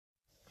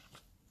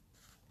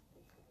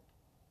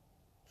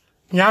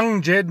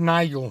Young Jed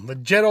Nagle, the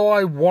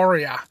Jedi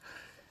Warrior,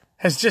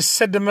 has just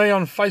said to me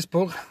on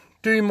Facebook,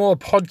 do more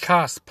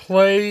podcasts,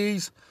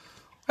 please.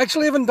 I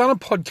actually haven't done a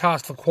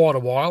podcast for quite a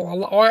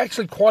while. I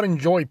actually quite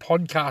enjoy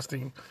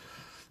podcasting.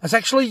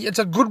 It's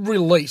a good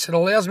release. It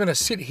allows me to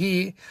sit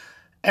here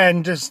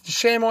and just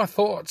share my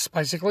thoughts,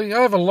 basically. I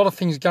have a lot of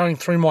things going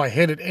through my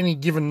head at any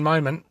given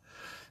moment,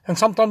 and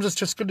sometimes it's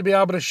just good to be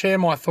able to share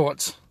my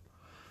thoughts.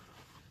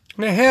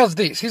 Now, how's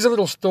this? Here's a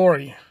little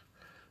story.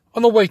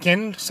 On the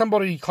weekend,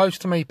 somebody close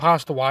to me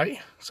passed away,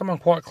 someone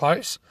quite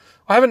close.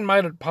 I haven't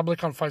made it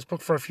public on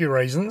Facebook for a few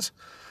reasons.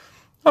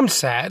 I'm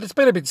sad. It's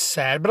been a bit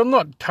sad, but I'm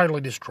not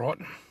totally distraught.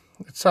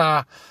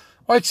 I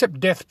accept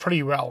death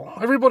pretty well.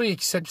 Everybody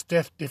accepts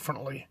death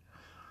differently.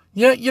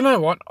 Yeah, you know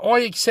what?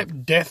 I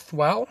accept death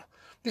well.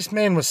 This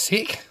man was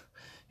sick.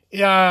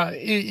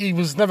 He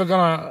was never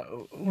going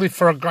to live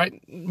for a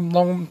great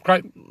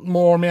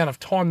more amount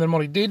of time than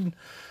what he did.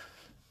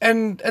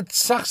 And it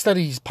sucks that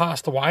he's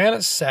passed away, and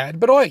it's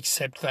sad, but I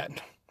accept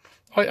that.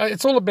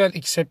 It's all about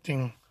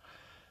accepting.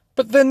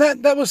 But then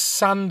that was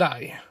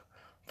Sunday.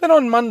 Then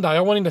on Monday, I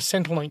went into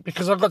Centrelink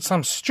because I got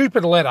some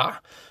stupid letter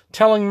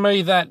telling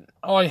me that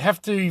I have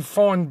to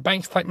find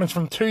bank statements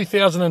from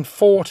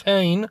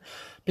 2014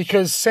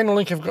 because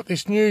Centrelink have got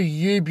this new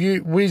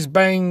U-Butte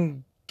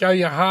whiz-bang, go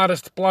your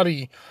hardest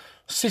bloody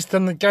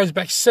system that goes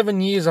back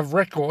 7 years of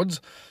records.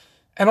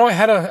 And I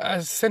had a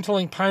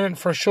Centrelink payment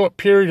for a short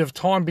period of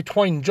time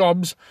between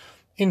jobs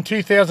in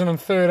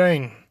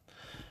 2013.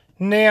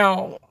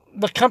 Now,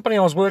 the company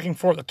I was working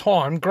for at the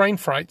time, Green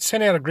Freight,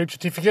 sent out a group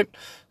certificate,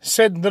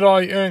 said that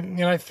I earned,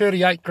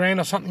 $38,000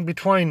 or something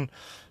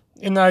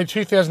in the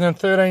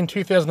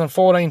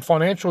 2013-2014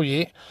 financial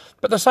year.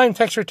 But the same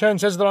tax return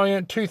says that I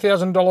earned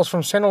 $2,000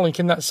 from Centrelink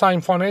in that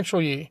same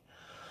financial year.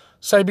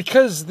 So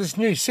because this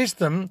new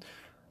system,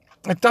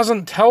 it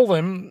doesn't tell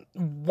them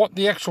what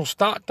the actual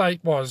start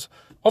date was.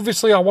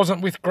 Obviously, I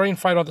wasn't with Green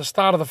Freight at the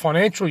start of the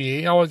financial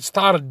year. I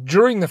started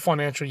during the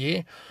financial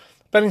year.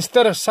 But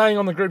instead of saying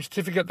on the group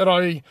certificate that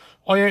I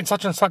earned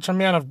such and such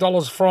amount of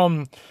dollars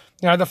from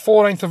the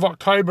 14th of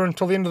October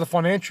until the end of the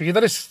financial year,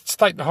 they just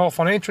state the whole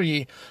financial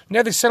year.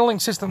 Now this Centrelink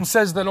system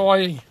says that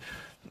I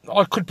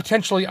could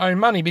potentially owe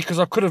money because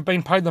I could have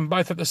been paid them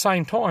both at the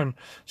same time.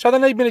 So they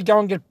need me to go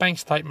and get bank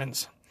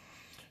statements.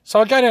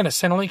 So I go down to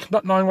Centrelink,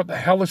 not knowing what the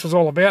hell this was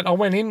all about. I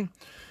went in,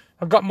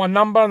 I got my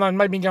number, and they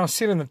made me go and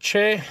sit in the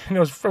chair. And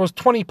it was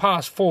 20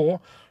 past 4.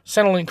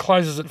 Centrelink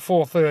closes at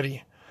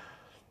 4:30.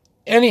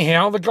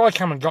 Anyhow, the guy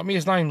came and got me.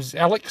 His name's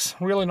Alex,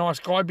 really nice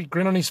guy, big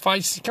grin on his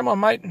face. He said, come on,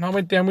 mate. And I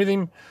went down with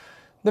him.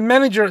 The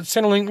manager at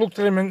Centrelink looked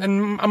at him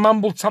and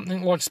mumbled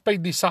something like,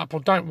 speed this up,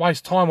 or don't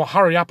waste time, or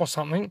hurry up, or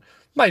something.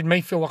 Made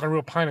me feel like a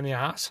real pain in the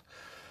ass.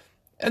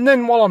 And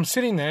then while I'm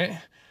sitting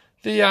there,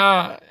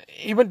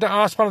 he went to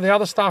ask one of the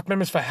other staff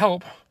members for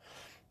help,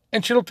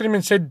 and she looked at him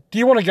and said, do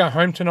you want to go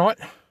home tonight?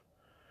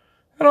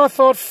 And I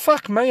thought,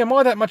 fuck me, am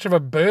I that much of a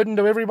burden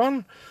to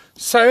everyone?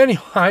 So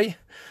anyway,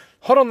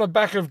 hot on the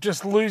back of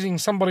just losing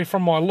somebody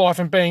from my life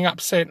and being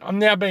upset, I'm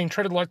now being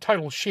treated like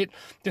total shit,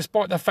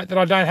 despite the fact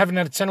that I haven't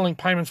had Centrelink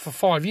payments for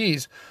 5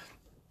 years.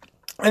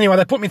 Anyway,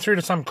 they put me through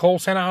to some call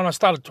centre, and I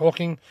started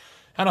talking,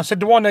 and I said,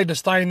 do I need to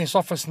stay in this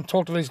office and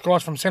talk to these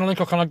guys from Centrelink,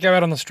 or can I go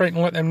out on the street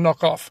and let them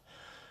knock off?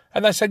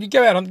 And they said,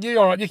 you're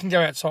all right, you can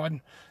go outside.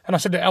 And I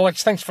said to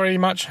Alex, thanks very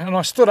much. And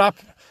I stood up,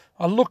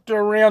 I looked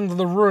around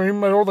the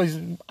room where all these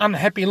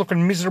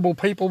unhappy-looking, miserable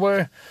people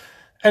were,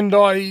 and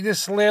I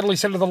just loudly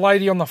said to the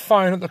lady on the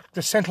phone at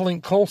the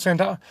Centrelink call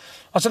centre,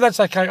 I said, that's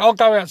okay, I'll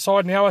go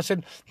outside now. I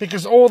said,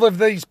 because all of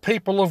these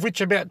people, of which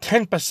about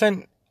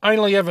 10%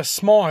 only ever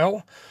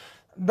smile,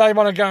 they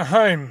want to go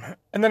home.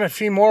 And then a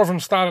few more of them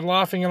started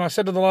laughing, and I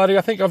said to the lady,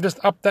 I think I've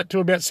just upped that to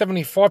about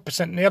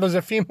 75% now.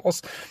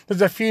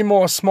 There's a few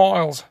more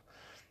smiles.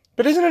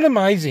 But isn't it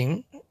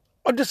amazing?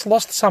 I just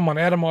lost someone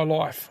out of my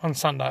life on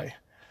Sunday,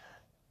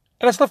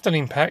 and it's left an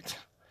impact.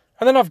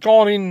 And then I've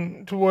gone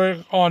into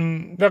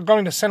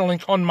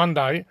Centrelink on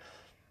Monday,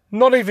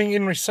 not even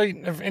in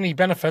receipt of any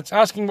benefits,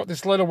 asking what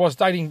this letter was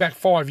dating back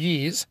 5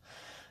 years,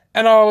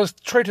 and I was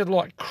treated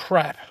like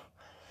crap.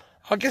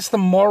 I guess the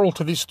moral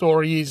to this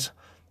story is,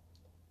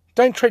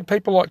 don't treat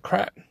people like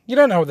crap. You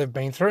don't know what they've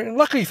been through. And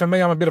luckily for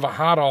me, I'm a bit of a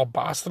hard old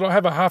bastard. I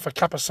have half a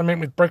cup of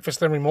cement with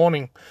breakfast every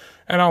morning,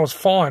 and I was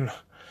fine.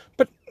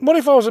 But what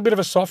if I was a bit of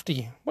a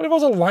softie? What if I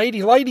was a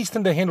lady? Ladies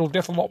tend to handle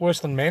death a lot worse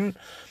than men.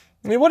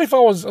 I mean, what if I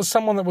was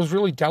someone that was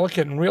really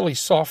delicate and really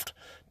soft?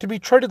 To be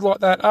treated like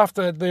that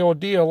after the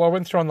ordeal I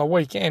went through on the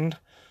weekend,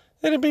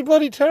 it'd be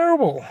bloody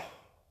terrible.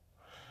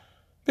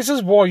 This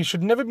is why you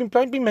should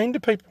don't be mean to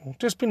people.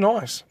 Just be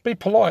nice. Be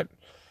polite.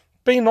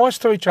 Be nice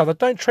to each other.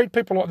 Don't treat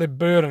people like they're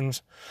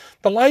burdens.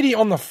 The lady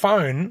on the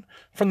phone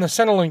from the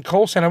Centrelink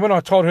call centre, when I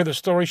told her the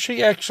story,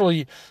 she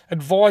actually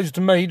advised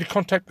me to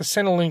contact the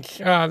Centrelink.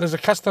 There's a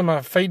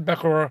customer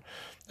feedback or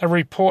a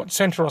report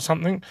centre or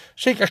something.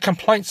 A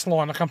complaints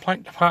line, a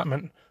complaint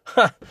department.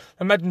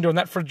 Imagine doing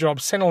that for a job.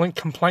 Centrelink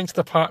complaints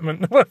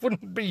department. It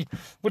wouldn't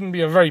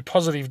be a very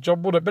positive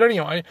job, would it? But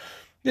anyway,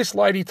 This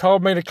lady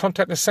told me to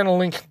contact the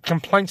Centrelink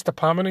Complaints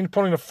Department and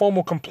put in a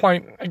formal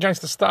complaint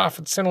against the staff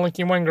at Centrelink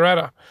in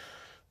Wangaratta.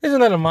 Isn't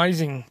that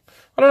amazing?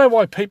 I don't know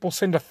why people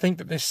seem to think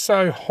that they're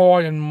so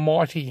high and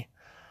mighty.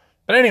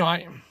 But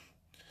anyway,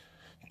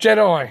 Jed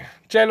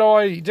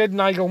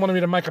Nagel wanted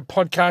me to make a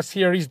podcast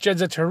here.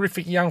 Jed's a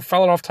terrific young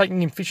fella. I've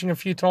taken him fishing a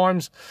few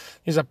times.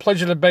 He's a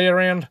pleasure to be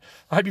around.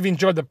 I hope you've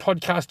enjoyed the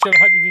podcast, Jed. I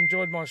hope you've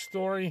enjoyed my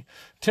story.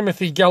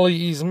 Timothy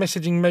Gully is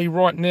messaging me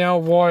right now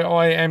while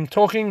I am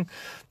talking.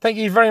 Thank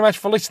you very much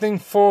for listening.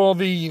 For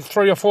the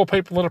 3 or 4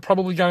 people that are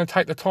probably going to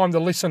take the time to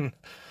listen,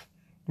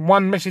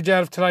 one message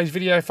out of today's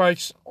video,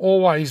 folks: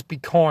 always be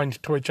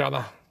kind to each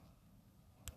other.